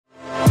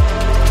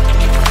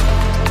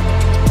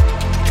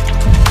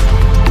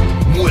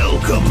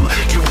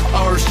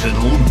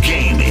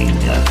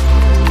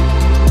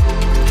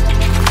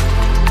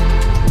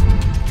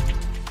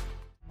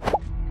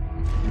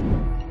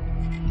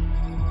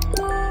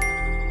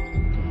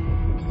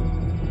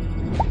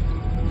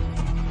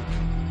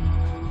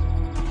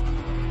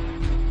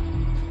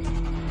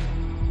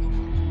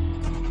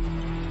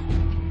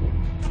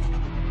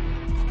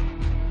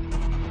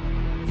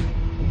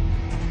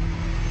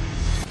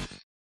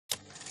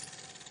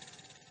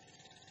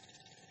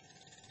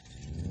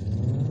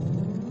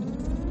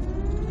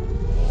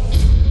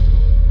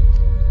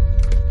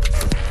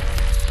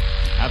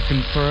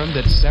confirmed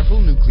that several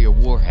nuclear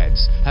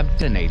warheads have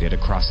detonated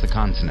across the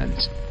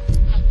continent.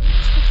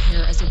 Let's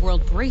prepare as the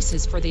world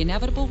braces for the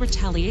inevitable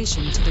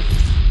retaliation to the...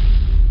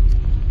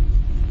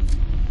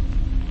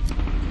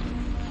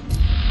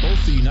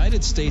 Both the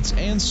United States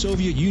and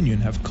Soviet Union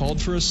have called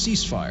for a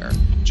ceasefire,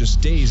 just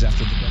days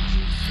after the death.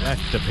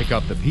 That's to pick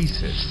up the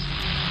pieces.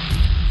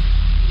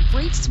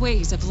 Great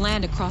swathes of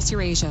land across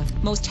Eurasia,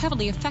 most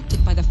heavily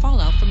affected by the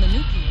fallout from the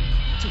nuclear...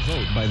 To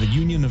vote by the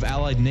Union of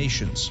Allied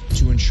Nations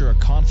to ensure a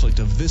conflict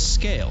of this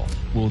scale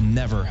will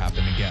never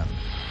happen again.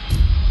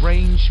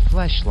 Strange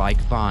flesh-like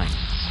vines.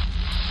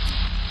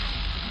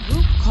 A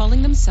group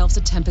calling themselves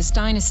the Tempest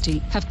Dynasty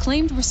have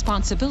claimed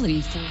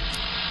responsibility for...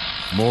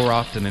 More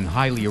often in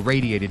highly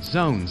irradiated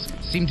zones,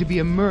 seem to be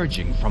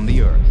emerging from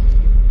the Earth.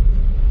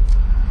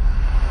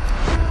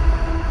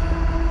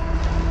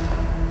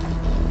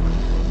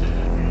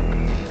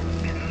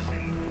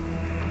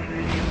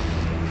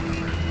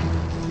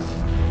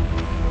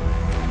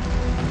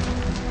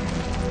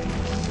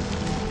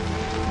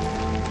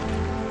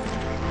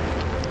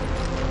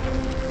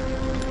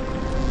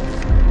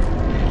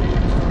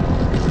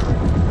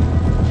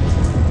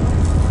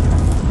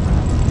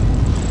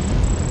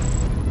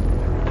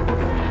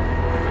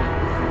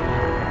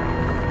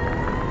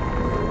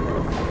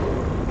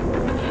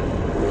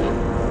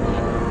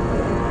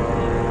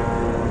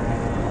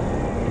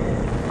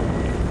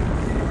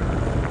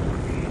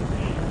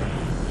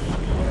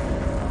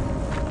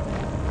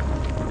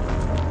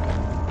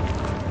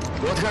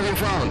 What have you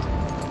found?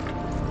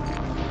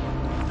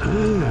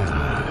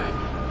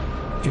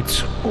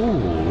 It's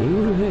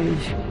old.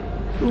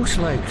 It looks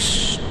like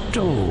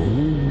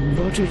stone,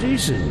 but it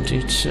isn't.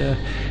 It's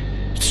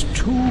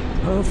too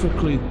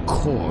perfectly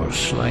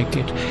coarse, like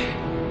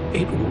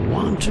it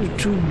wanted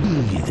to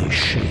be this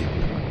shape.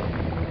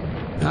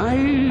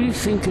 I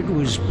think it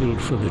was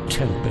built for the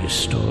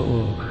Tempest,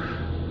 or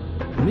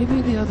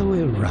maybe the other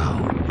way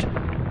around.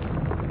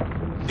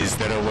 Is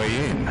there a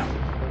way in?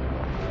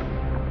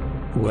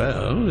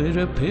 Well, it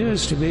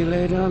appears to be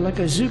laid out like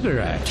a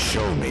ziggurat.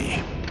 Show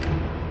me.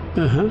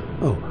 Uh-huh.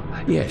 Oh,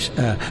 yes.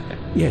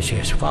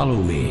 Yes, follow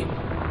me.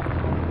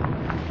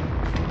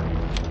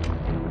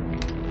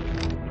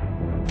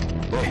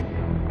 Hey,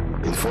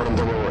 inform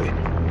the boy.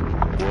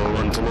 We all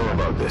want to know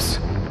about this.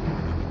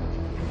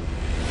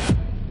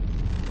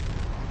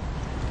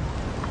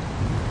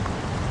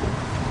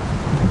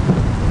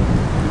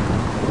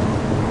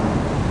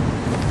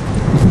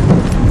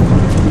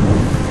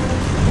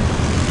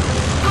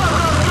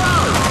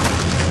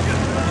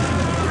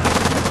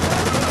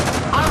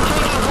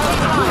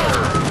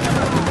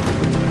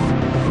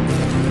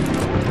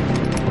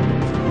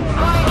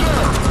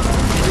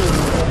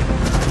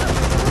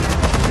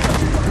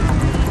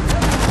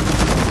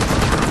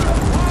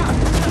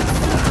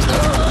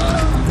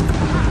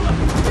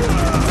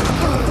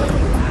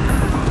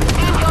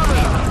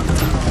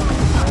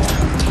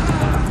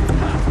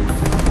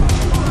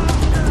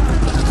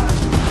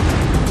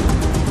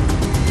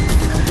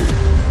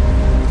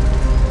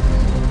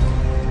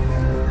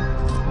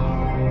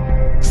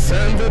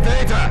 Send the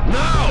data,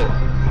 now!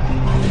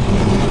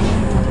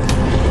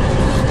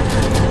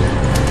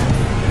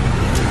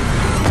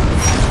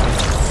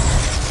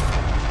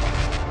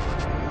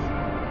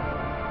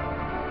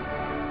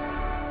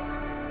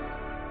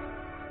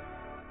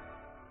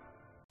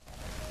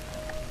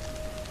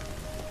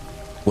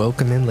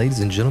 Welcome in, ladies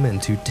and gentlemen,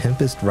 to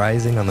Tempest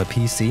Rising on the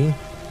PC.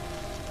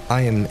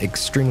 I am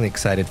extremely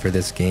excited for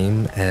this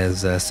game.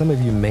 As some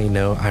of you may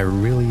know, I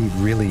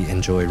really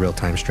enjoy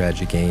real-time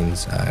strategy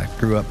games.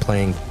 Grew up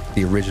playing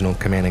the original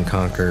Command &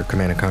 Conquer,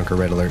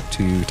 Red Alert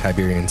 2,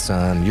 Tiberian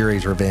Sun,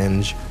 Yuri's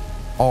Revenge,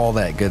 all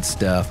that good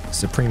stuff,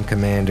 Supreme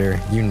Commander,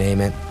 you name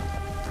it,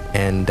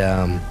 and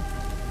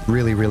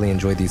really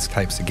enjoy these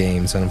types of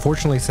games. And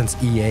unfortunately, since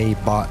EA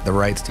bought the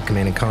rights to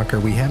Command & Conquer,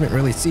 we haven't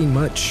really seen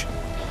much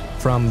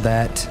from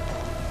that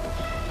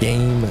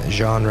game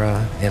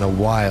genre in a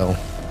while,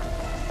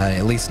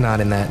 at least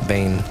not in that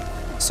vein.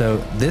 So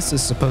this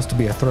is supposed to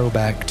be a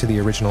throwback to the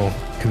original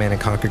Command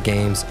 & Conquer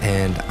games,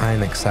 and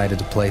I'm excited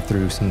to play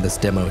through some of this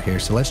demo here.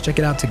 So let's check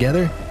it out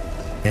together,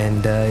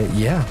 and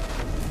yeah,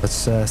 let's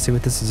see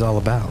what this is all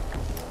about.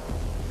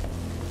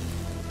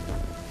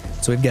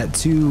 So we've got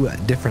two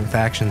different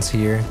factions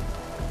here,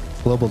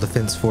 Global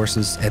Defense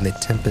Forces and the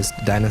Tempest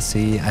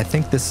Dynasty. I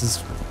think this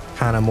is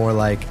kind of more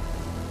like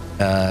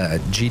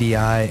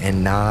GDI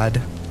and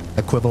NOD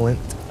equivalent,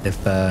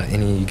 if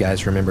any of you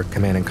guys remember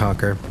Command &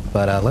 Conquer.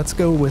 But let's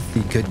go with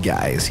the good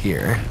guys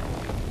here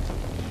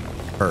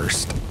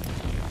first.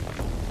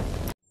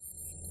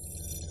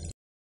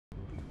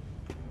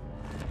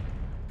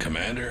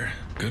 Commander,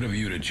 good of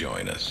you to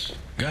join us.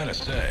 Gotta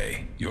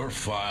say, your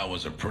file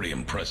was a pretty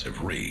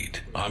impressive read.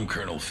 I'm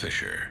Colonel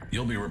Fisher.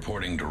 You'll be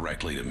reporting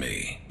directly to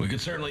me. We could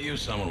certainly use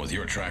someone with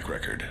your track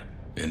record.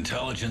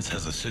 Intelligence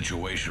has a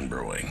situation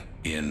brewing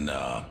in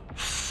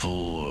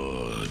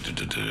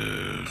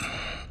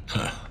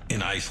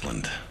In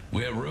Iceland,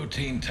 we have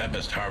routine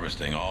Tempest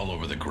harvesting all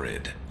over the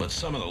grid, but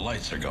some of the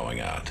lights are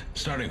going out,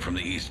 starting from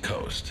the east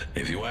coast.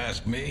 If you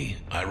ask me,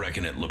 I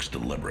reckon it looks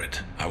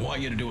deliberate. I want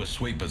you to do a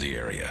sweep of the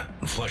area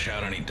and flush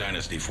out any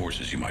Dynasty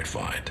forces you might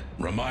find.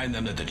 Remind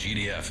them that the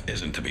GDF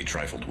isn't to be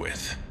trifled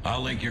with.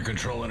 I'll link your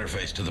control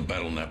interface to the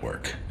battle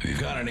network. If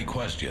you've got any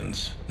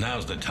questions,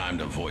 now's the time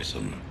to voice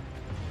them.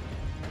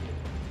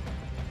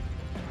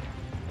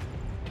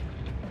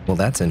 Well,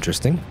 that's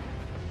interesting.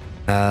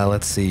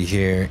 Let's see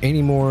here.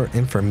 Any more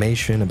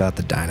information about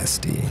the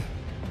Dynasty?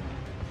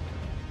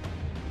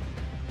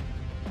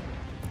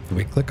 Can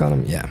we click on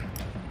them? Yeah.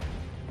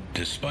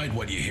 Despite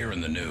what you hear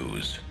in the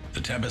news,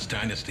 the Tempest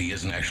Dynasty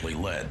isn't actually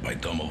led by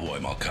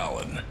Domovoy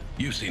Malkalin.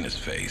 You've seen his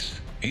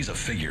face. He's a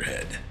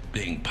figurehead,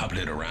 being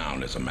puppeted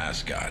around as a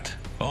mascot.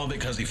 All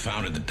because he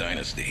founded the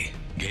Dynasty,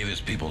 gave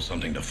his people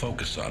something to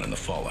focus on in the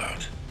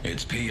fallout.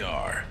 It's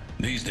PR.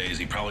 These days,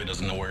 he probably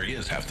doesn't know where he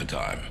is half the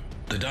time.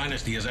 The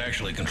Dynasty is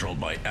actually controlled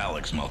by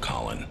Alex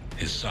Malkalin,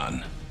 his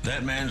son.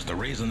 That man's the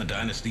reason the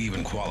Dynasty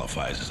even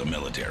qualifies as a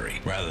military,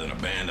 rather than a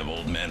band of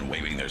old men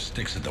waving their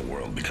sticks at the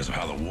world because of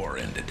how the war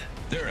ended.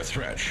 They're a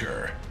threat,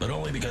 sure, but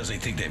only because they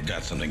think they've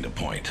got something to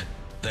point.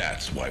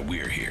 That's why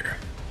we're here.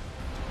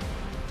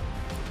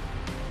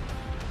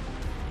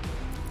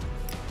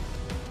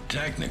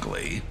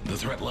 Technically, the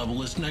threat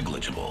level is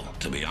negligible.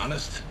 To be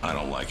honest, I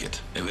don't like it.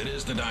 If it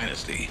is the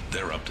Dynasty,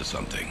 they're up to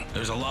something.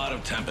 There's a lot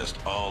of Tempest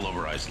all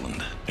over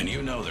Iceland, and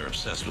you know they're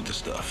obsessed with the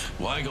stuff.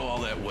 Why go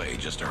all that way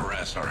just to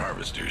harass our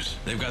harvesters?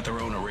 They've got their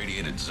own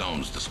irradiated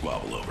zones to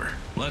squabble over.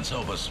 Let's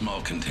hope a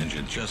small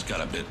contingent just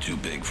got a bit too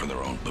big for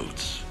their own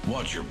boots.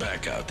 Watch your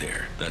back out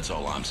there, that's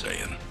all I'm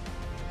saying.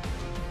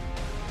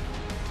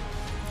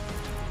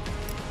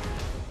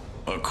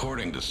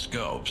 According to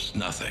scopes,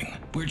 nothing.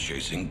 We're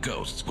chasing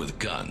ghosts with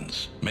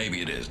guns.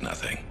 Maybe it is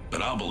nothing,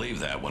 but I'll believe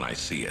that when I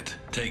see it.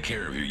 Take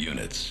care of your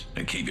units,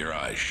 and keep your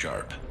eyes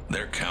sharp.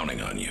 They're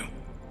counting on you.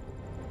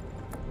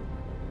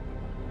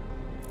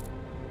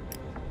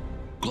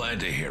 Glad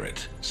to hear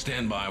it.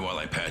 Stand by while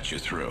I patch you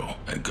through,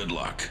 and good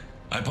luck.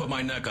 I put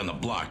my neck on the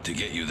block to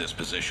get you this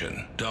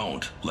position.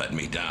 Don't let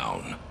me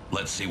down.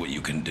 Let's see what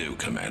you can do,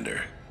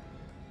 Commander.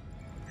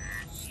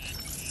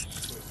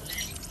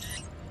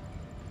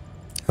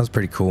 That was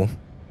pretty cool.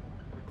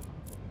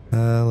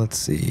 Let's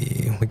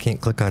see. We can't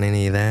click on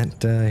any of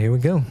that. Here we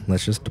go.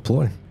 Let's just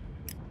deploy.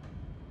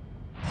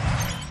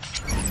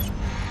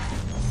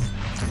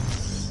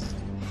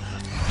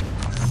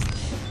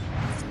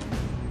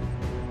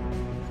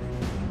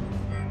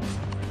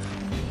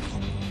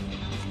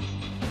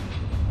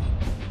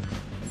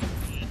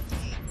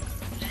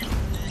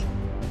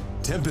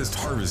 Tempest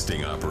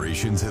harvesting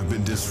operations have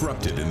been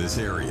disrupted in this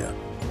area.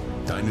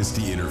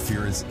 Dynasty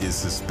interference is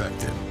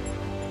suspected.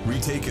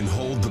 Retake and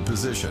hold the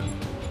position.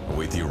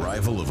 Await the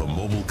arrival of a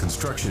mobile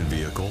construction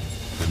vehicle,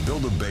 then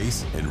build a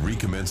base and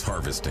recommence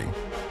harvesting.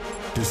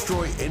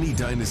 Destroy any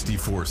Dynasty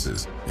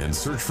forces and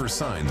search for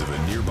signs of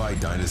a nearby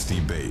Dynasty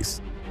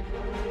base.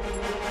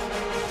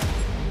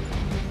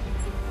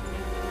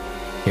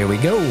 Here we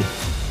go.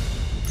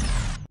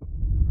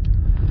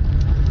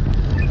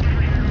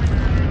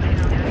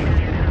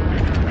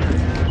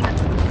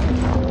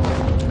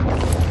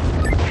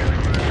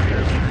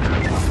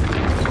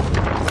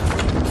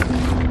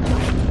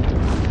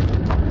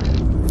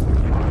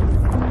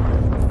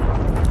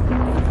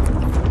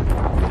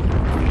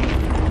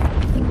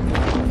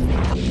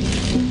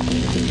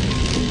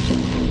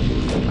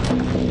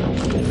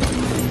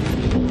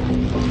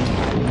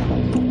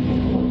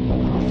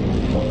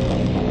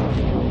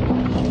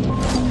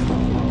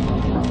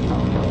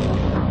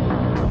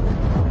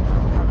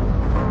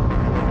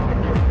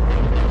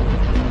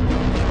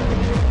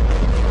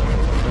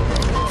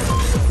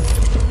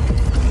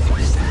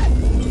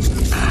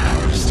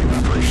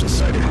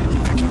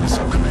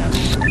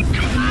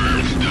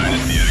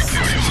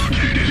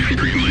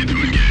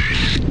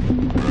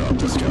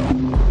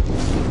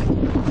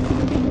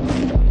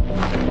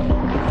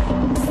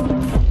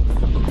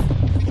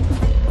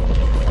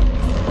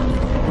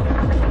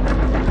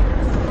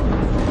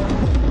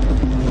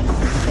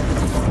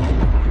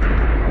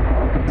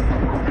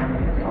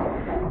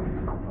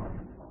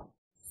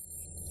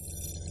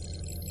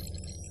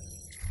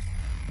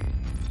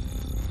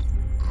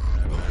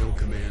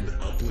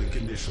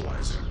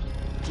 Initializing.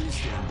 Please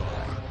stand by.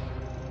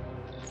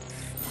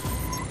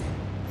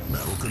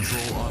 Battle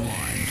control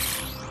online.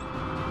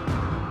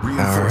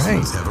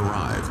 Reinforcements have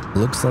arrived.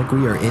 Looks like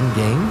we are in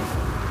game.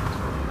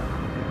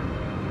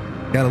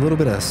 Got a little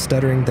bit of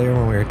stuttering there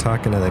when we were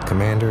talking to the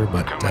commander,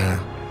 but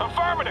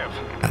affirmative.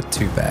 Not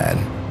too bad.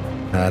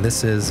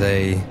 This is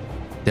a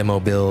demo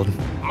build,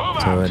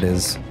 so it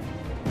is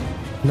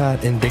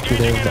not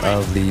indicative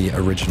of the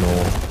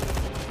original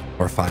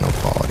or final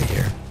quality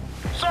here.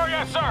 Sir,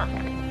 yes, sir.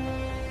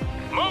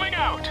 Moving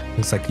out.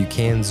 Looks like you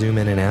can zoom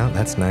in and out.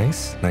 That's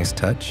nice. Nice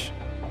touch.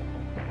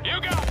 You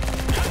got it.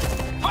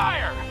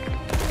 Fire.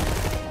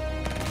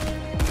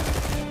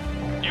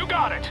 You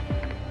got it.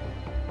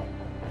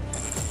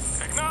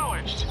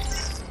 Acknowledged.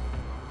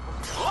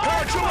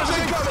 Paratroopers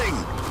incoming!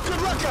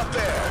 Good luck up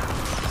there!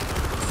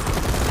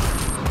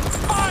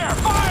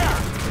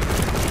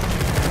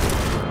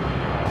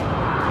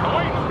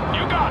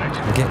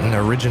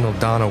 getting original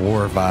Dawn of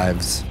War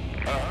vibes.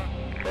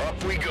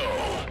 Up we go.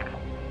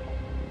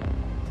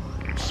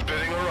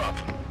 Spinning her up.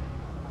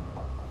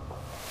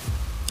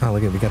 Oh,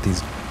 look at, we got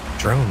these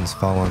drones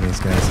following these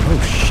guys. Oh,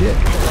 shit.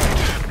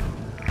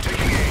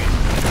 Taking aim.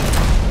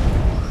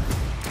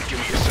 Give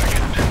me a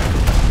second.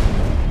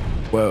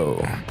 Whoa.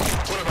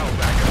 What about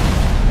backup?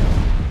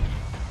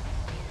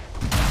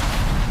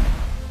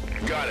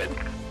 Got it.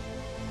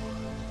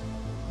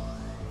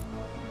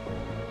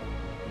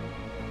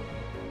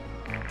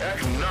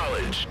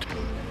 Acknowledged.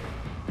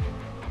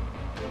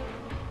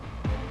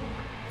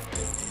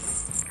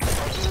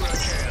 I'll do what I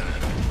can.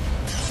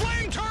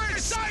 Flame turret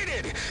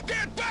sighted!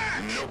 Get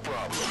back! No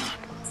problem.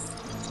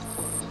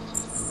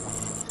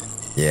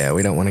 Yeah,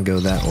 we don't want to go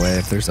that way.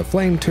 If there's a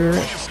flame turret,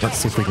 let's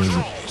see if we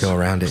can go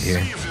around it here.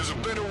 See if there's a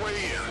better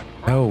way in.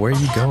 Oh, where are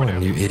you going,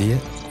 you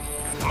idiot?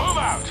 Move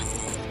out!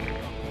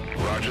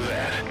 Roger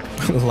that.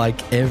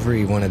 Like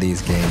every one of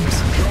these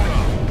games,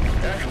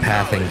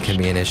 pathing can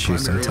be an issue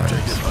Primary sometimes.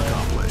 objective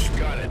accomplished.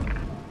 Got it.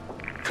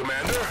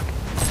 Commander?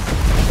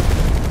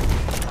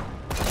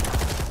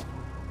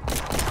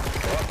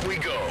 Up we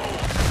go.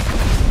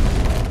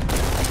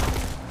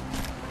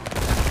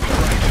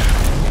 Alright.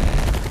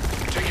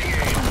 Taking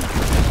aim.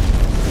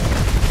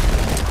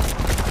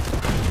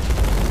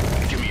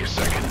 Give me a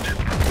second.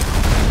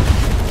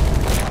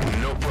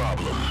 No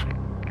problem.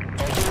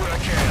 I'll do what I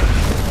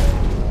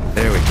can.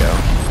 There we go.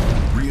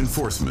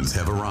 Reinforcements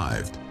have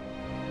arrived.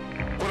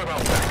 What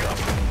about backup?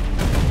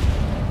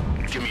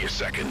 Give me a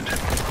second.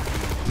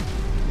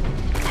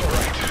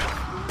 Alright.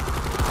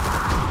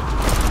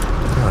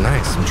 Oh,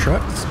 nice. Some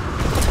trucks.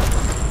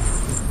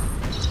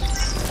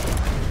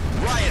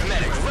 Riot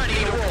medic ready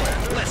to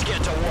roll. Let's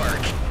get to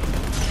work.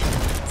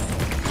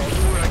 I'll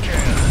do what I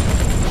can.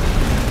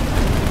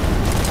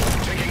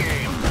 Taking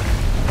aim.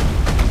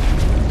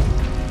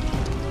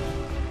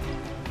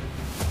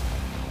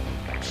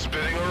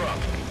 Spinning her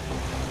up.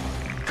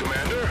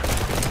 Commander?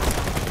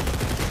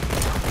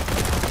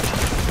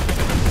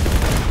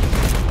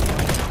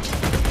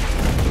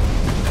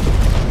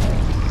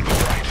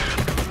 Right.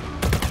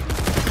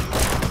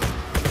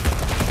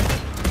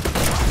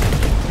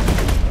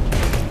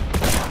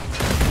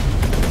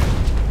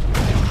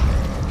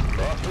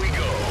 Up we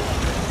go.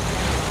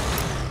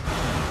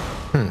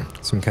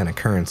 Some kind of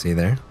currency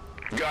there.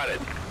 Got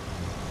it.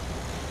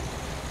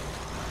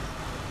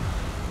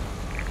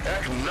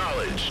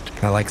 Acknowledged.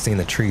 I like seeing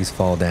the trees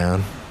fall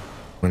down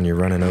when you're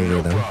running over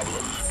No them. problem.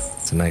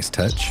 It's a nice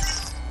touch.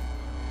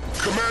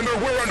 Commander,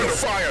 we're under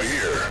fire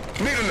here.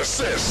 Need an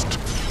assist.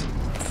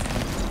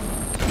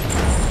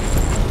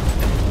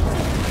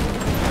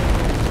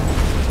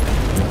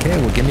 Okay,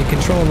 well, give me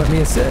control and let me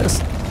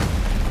assist.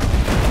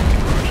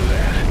 Roger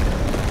that.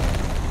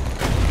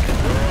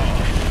 We're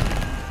off.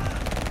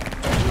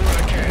 I'll do what I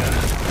can.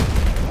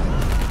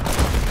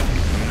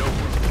 Nope.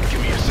 Give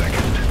me a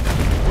second.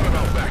 What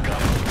about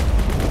backup?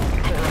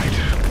 All right.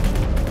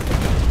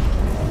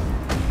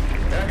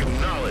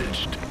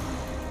 Acknowledged.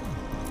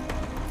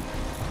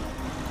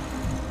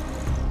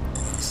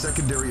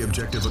 Secondary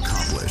objective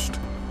accomplished.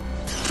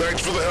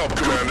 Thanks for the help,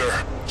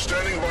 Commander.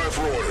 Standing by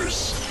for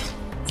orders.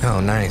 Oh,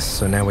 nice.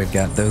 So now we've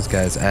got those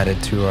guys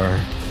added to our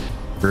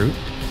group.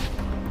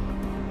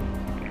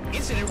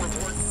 Incident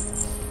report.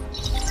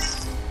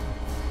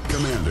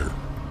 Commander,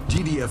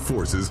 GDF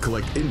forces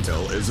collect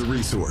intel as a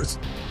resource.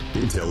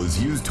 Intel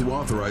is used to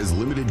authorize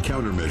limited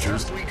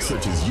countermeasures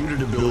such as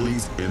unit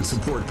abilities and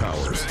support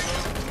powers.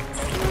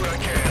 I'll do what I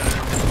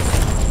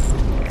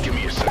can. Give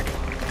me a second.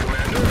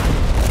 Commander?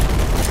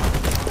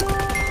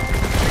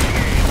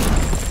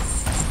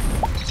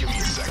 Give me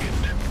a second.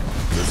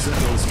 The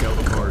Sentinel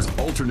Scout car's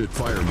alternate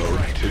fire mode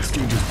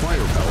exchanges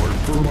firepower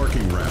for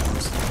marking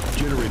rounds,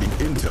 generating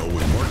intel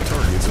when marked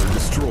targets are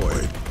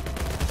destroyed.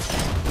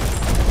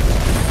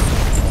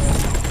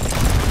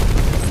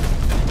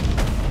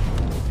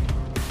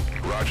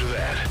 Roger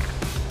that.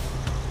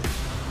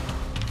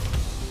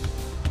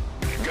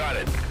 Got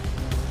it.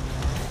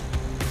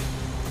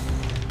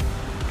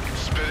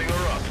 Spinning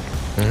her up.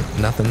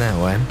 Nothing that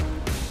way.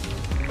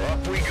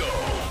 Up we go.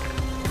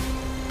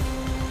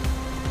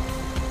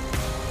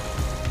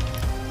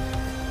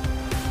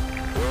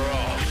 We're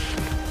off.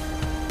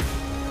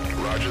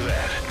 Roger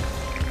that.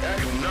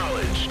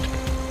 Acknowledged.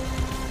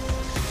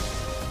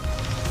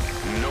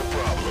 No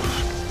problem.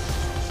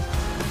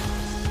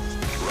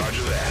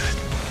 Roger that.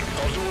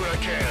 I'll do what I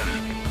can.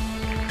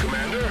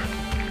 Commander?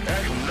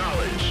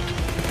 Acknowledged.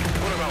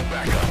 What about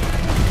backup?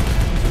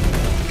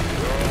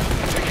 We're all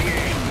taking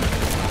aim.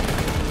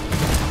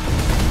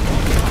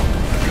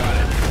 Got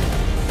it.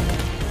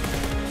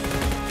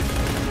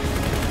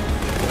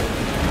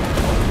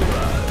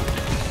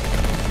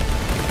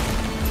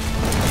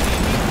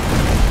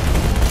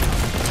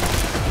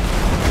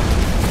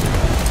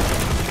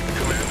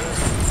 Commander?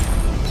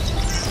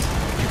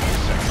 Give me a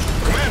second.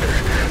 Commander,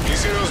 do you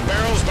see those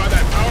barrels by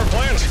that power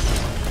plant?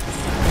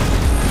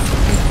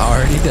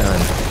 Already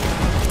done.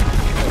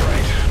 All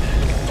right.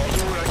 I'll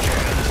do what I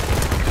can.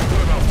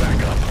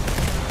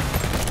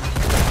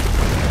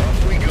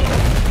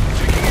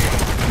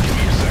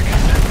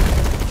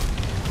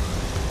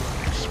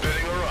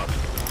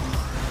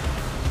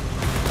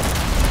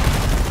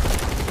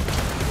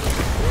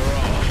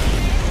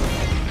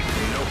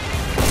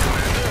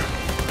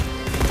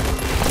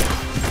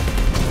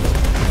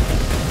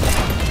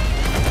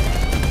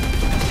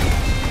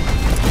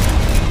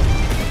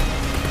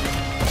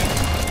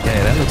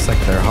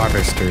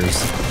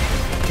 barristers.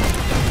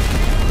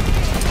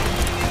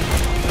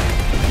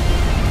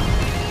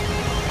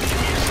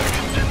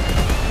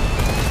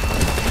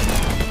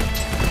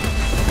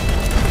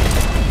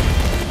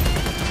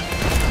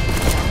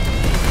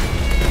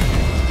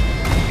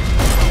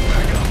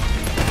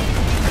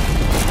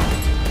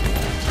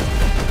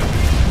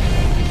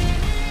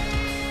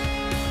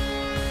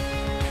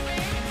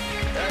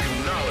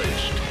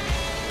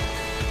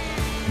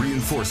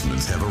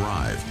 Reinforcements have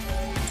arrived.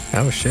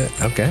 Oh shit,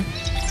 okay.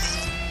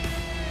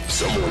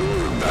 Someone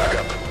ordered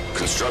backup.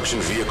 Construction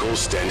vehicles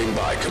standing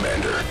by,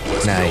 Commander.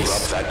 Let's build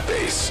up that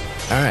base.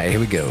 Alright, here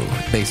we go.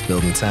 Base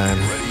building time.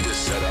 Ready to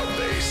set up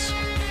base.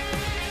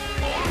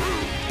 En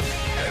route.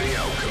 Heading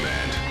out,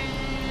 Command.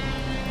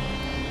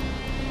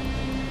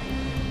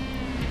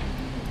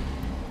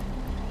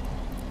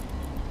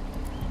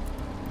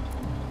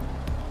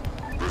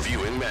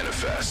 Reviewing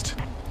manifest.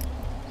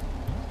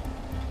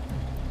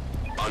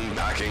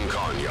 Unpacking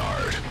con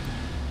yard.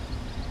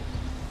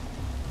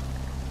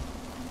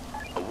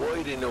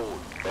 Avoiding on.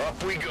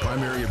 Up we go.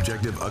 Primary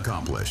objective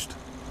accomplished.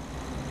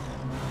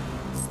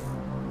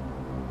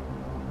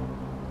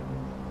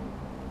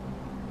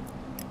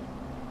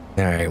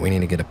 Alright, we need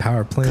to get a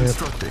power plant.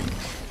 Constructing.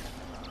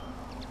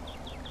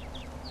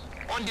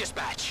 On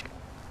dispatch.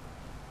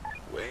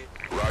 Wait.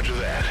 Roger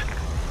that.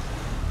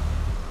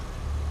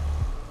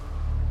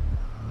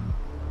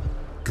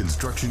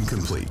 Construction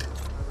complete.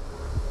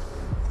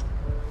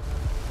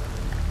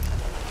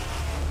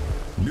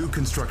 New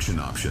construction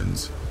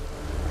options.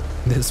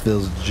 This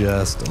feels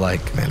just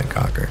like Command &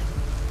 Conquer,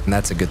 and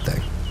that's a good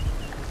thing.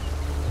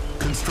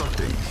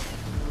 Constructing.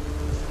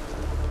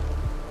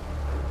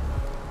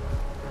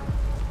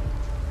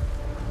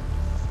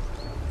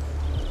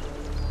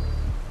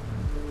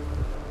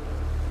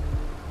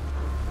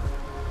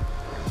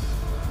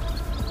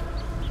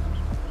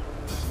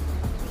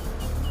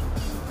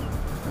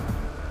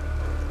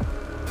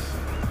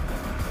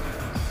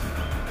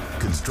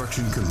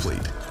 Construction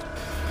complete.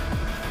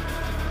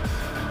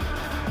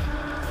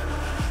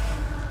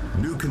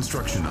 New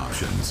construction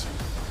options.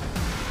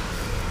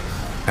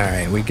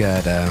 Alright, we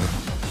got, yeah,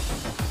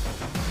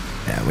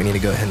 we need to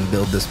go ahead and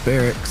build this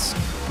barracks.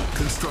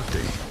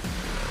 Constructing.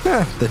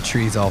 Ah, the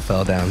trees all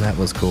fell down. That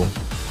was cool.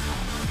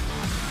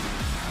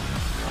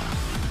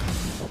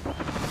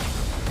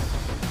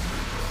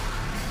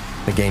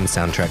 The game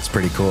soundtrack's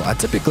pretty cool. I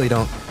typically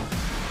don't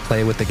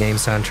play with the game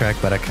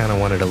soundtrack, but I kind of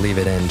wanted to leave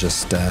it in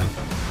just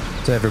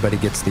so everybody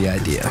gets the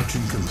idea.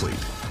 Construction complete.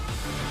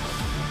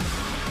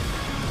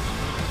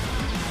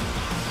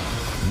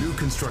 New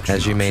construction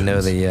As you may know,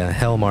 options. the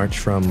Hell March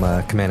from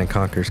Command &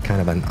 Conquer is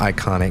kind of an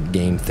iconic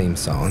game theme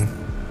song.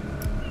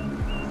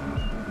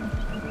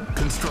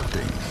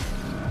 Constructing.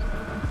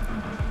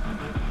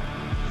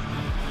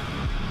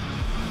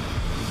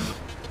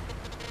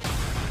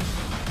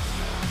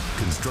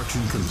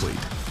 Construction complete.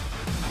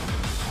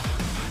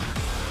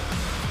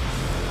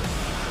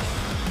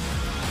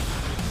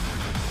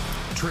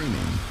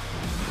 Training.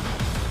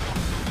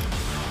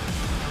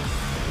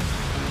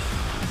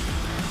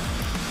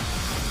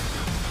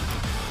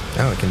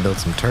 Oh, I can build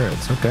some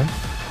turrets. Okay.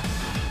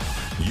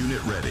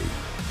 Unit ready.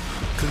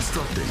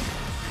 Constructing.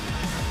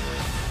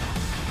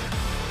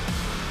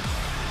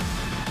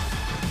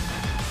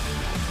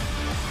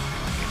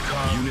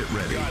 Unit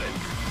ready. Got it.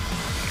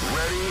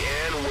 Ready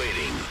and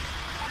waiting.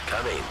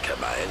 Coming,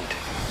 Command.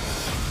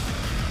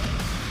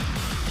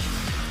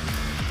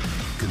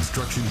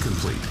 Construction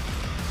complete.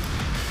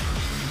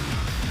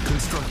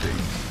 Constructing.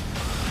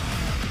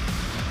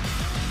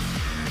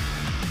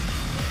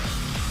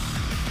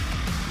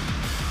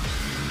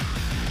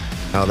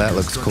 Oh, that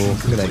looks cool.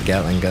 Look at that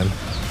Gatling gun.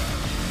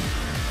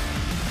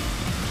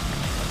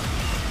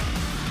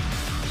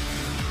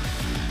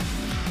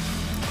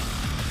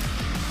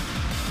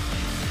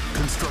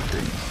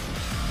 Constructing.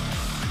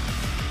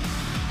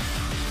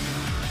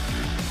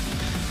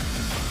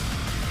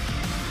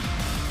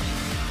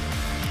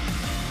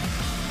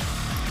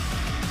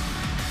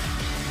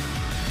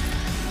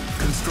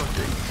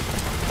 Constructing.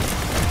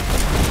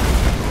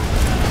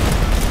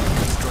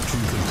 Construction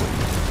complete.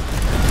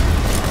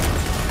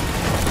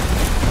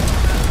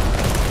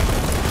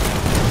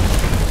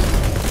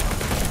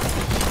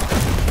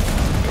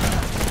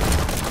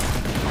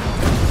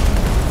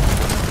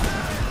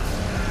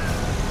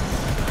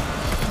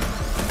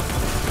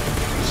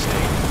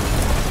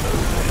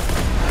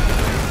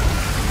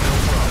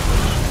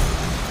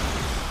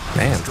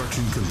 Man,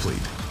 Construction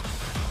complete.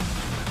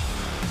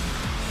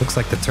 looks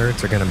like the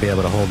turrets are going to be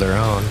able to hold their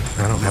own.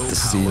 I don't have to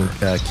see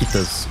keep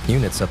those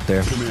units up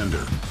there.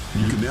 Commander,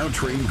 you can now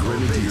train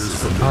grenadiers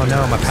from the Oh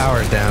no, my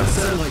power's down.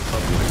 satellite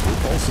uplink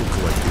will also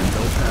collect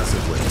intel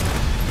passively.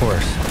 Of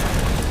course.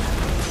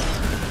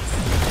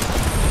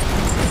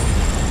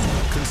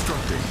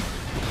 Constructing.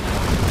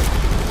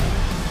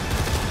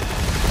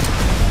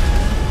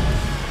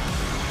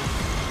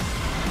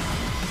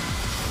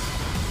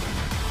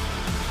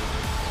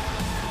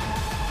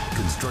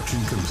 Construction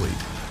complete.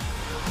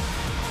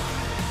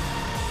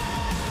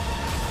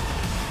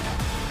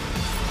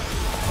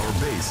 Our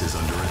base is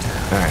under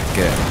attack. Alright,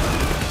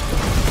 good.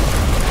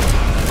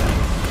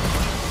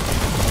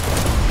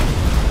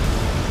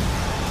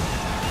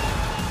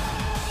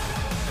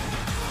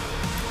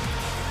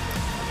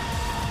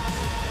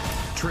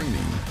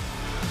 Training.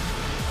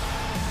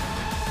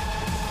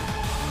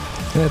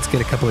 Let's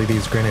get a couple of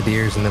these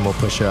grenadiers and then we'll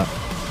push up.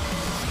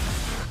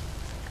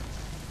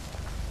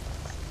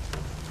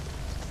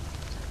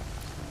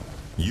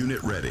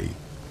 Unit ready.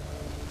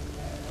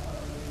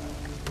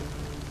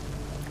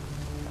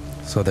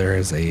 So there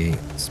is a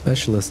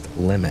specialist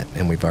limit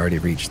and we've already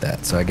reached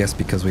that. So I guess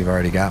because we've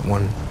already got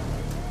one,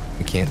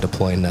 we can't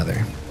deploy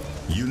another.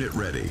 Unit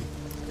ready.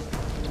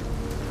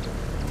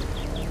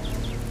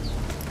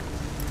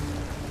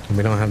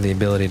 We don't have the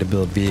ability to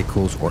build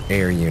vehicles or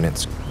air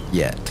units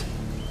yet.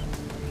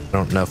 I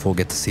don't know if we'll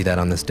get to see that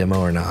on this demo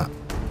or not.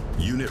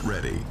 Unit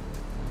ready.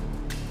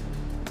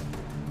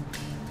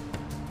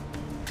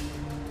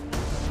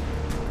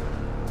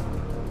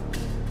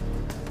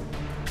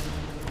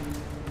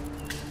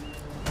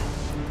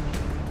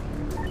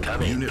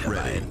 Unit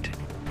ready.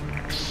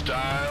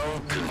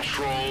 Style,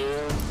 control,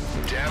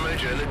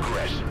 damage, and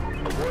aggression.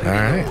 All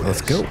right,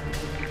 let's go.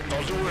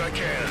 I'll do what I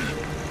can.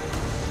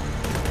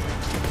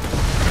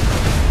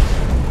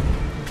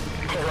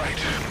 All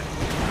right.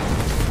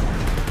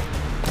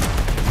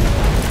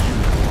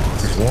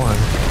 There's one.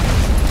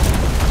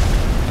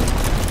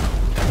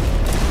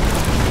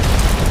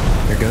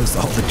 There goes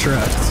all the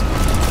trucks.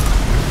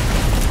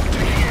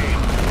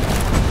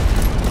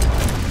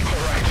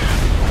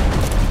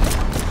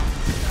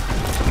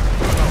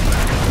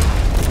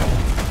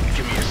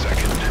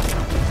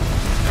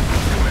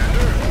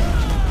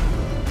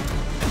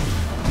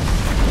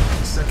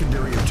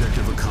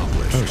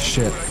 Oh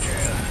shit.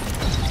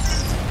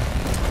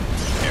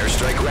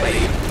 Airstrike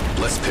ready.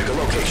 Let's pick a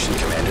location,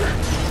 Commander.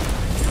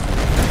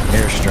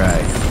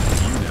 Airstrike.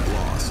 Unit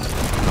lost.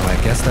 Well, I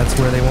guess that's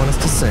where they want us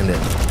to send it.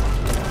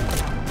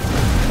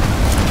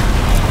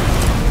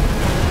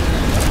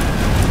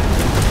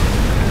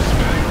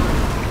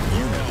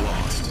 Unit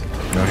lost.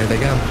 Oh, here they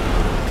go.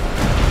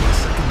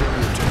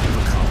 Secondary objective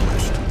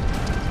accomplished.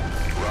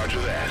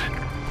 Roger that.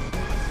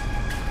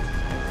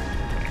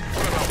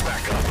 What about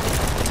backup?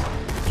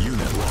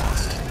 Unit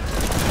lost.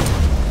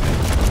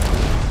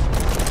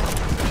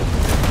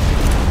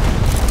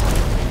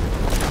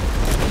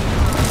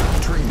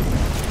 Training.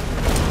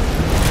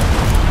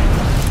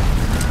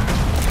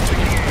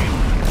 Taking aim.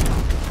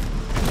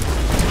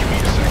 Give me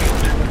a second.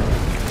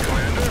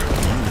 Commander?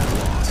 Unit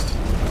lost.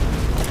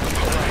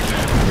 All right.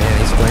 Man,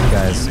 these flame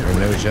guys are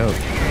no joke.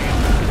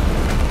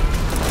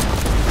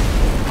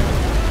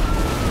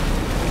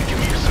 Give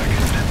me a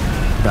second.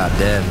 About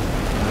dead.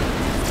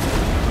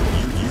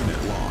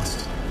 Unit lost.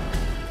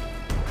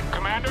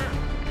 Commander?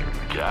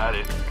 Got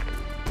it.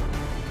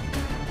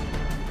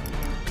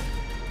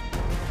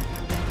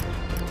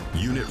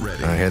 Unit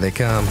ready. Oh, here they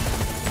come.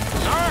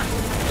 Sir?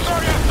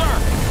 Sir, yes, sir.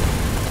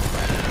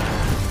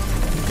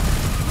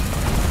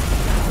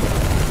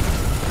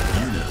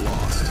 Unit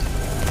lost.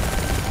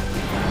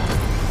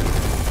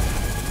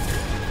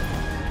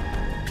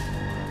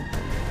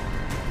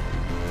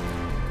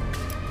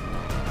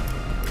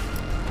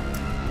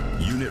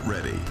 Unit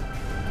ready.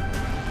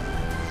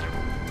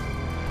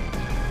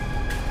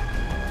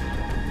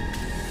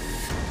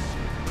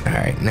 All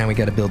right, now we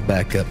got to build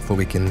back up before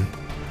we can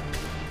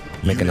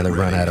make Unit another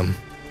run ready. at them.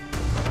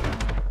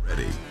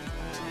 Ready.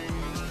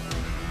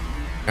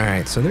 All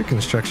right, so their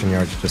construction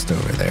yard's just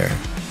over there.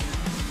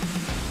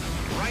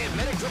 Riot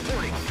medic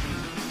reporting.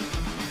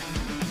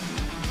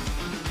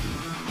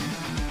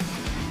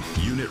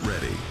 Unit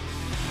ready.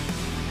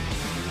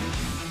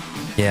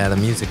 Yeah, the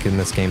music in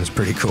this game is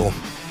pretty cool.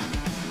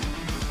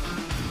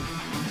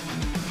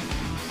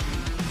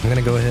 I'm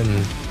gonna go ahead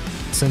and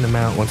send them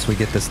out once we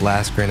get this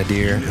last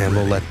grenadier, and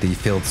we'll let the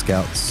field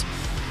scouts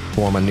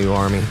form a new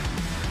army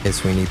in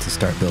case we need to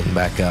start building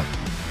back up.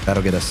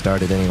 That'll get us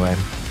started anyway.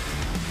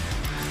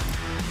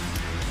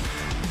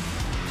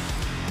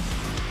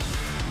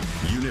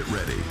 Unit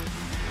ready.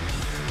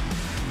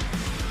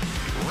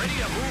 Ready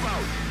to move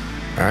out.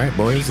 All right,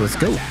 boys, let's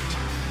go.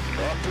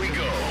 Up we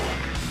go.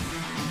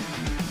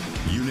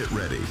 Unit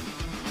ready.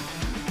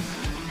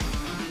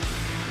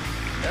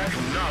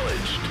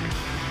 Acknowledged.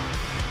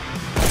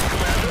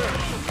 Commander,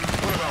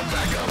 what about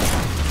backup?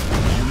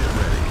 Unit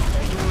ready.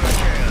 I'll do what I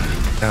can.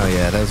 Oh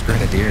yeah, those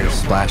grenadiers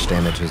splash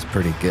damage is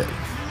pretty good.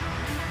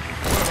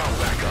 What about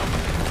backup?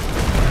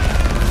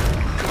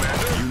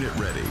 Commander, Unit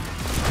ready.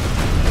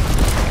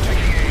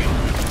 taking aim.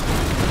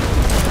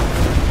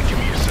 Give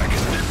me a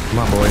second. Come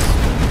on, boys.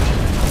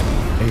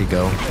 There you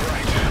go. All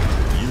right.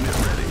 Unit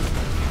ready.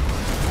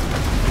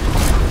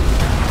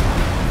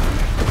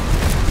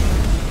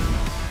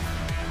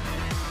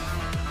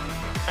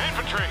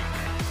 Infantry.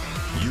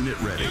 Unit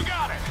ready. You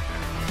got it.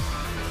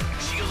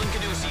 Shield and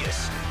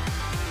Caduceus.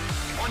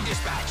 On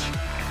dispatch.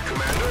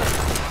 Commander,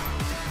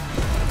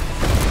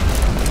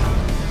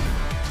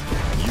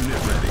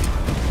 Unit ready.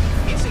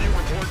 Incident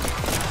report.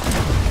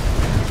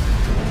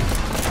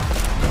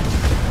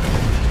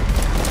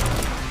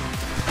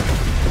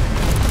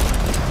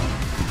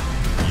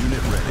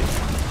 Unit ready.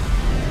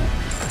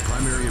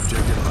 Primary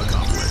objective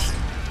accomplished.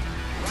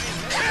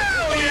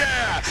 hell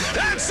yeah!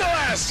 That's the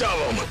last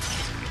of them!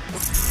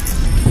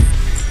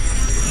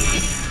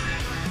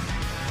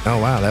 Oh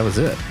wow, that was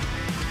it.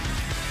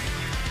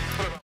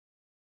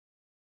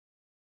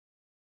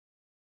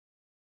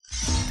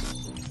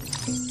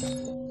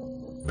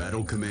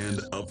 Battle command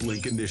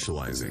uplink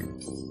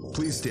initializing.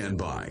 Please stand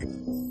by.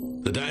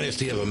 The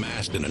Dynasty have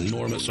amassed an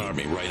enormous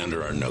army right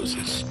under our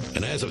noses.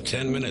 And as of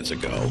 10 minutes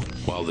ago,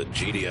 while the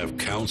GDF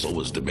Council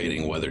was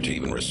debating whether to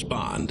even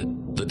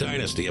respond, the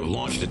Dynasty have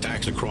launched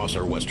attacks across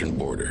our western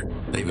border.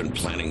 They've been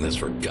planning this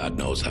for God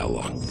knows how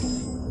long.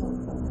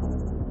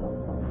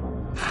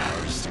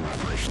 Harvesting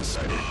operation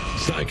sighted.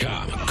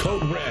 SciComm,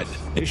 code red.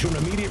 Issue an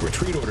immediate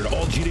retreat order to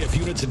all GDF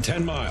units in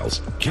 10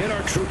 miles. Get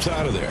our troops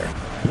out of there.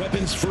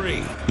 Weapons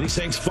free. These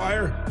things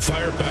fire,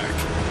 fire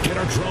back. Get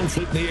our drone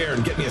fleet in the air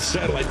and get me a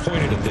satellite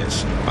pointed at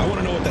this. I want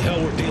to know what the hell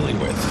we're dealing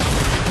with.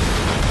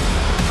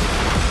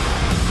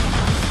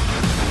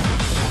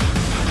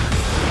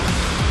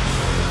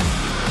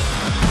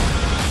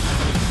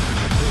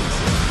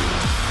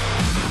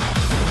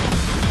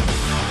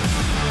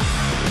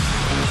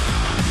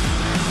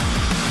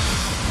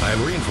 I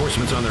have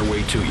reinforcements on their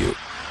way to you.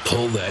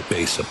 Pull that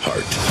base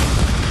apart.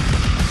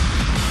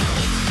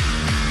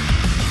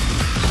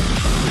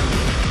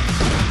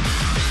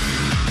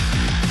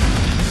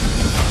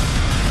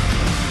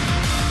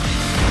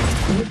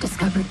 We've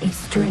discovered a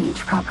strange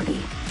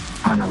property.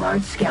 On a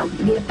large scale,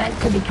 the event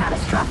could be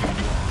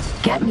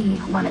catastrophic. Get me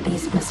one of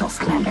these missiles,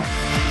 Commander.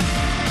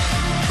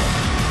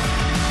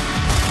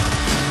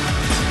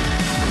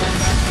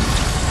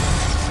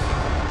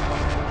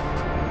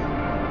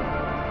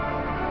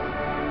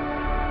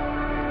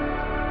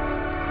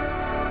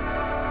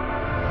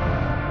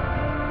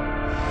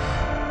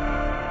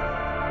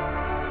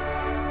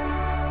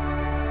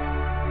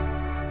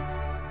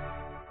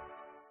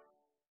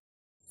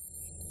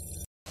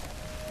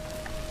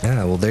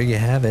 Yeah, well, there you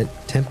have it.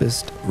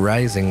 Tempest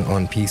Rising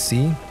on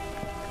PC.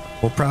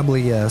 We'll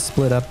probably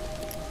split up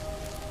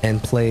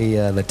and play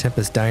the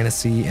Tempest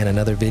Dynasty in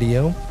another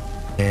video.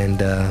 And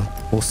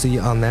we'll see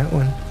you on that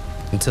one.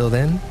 Until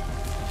then,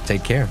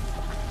 take care.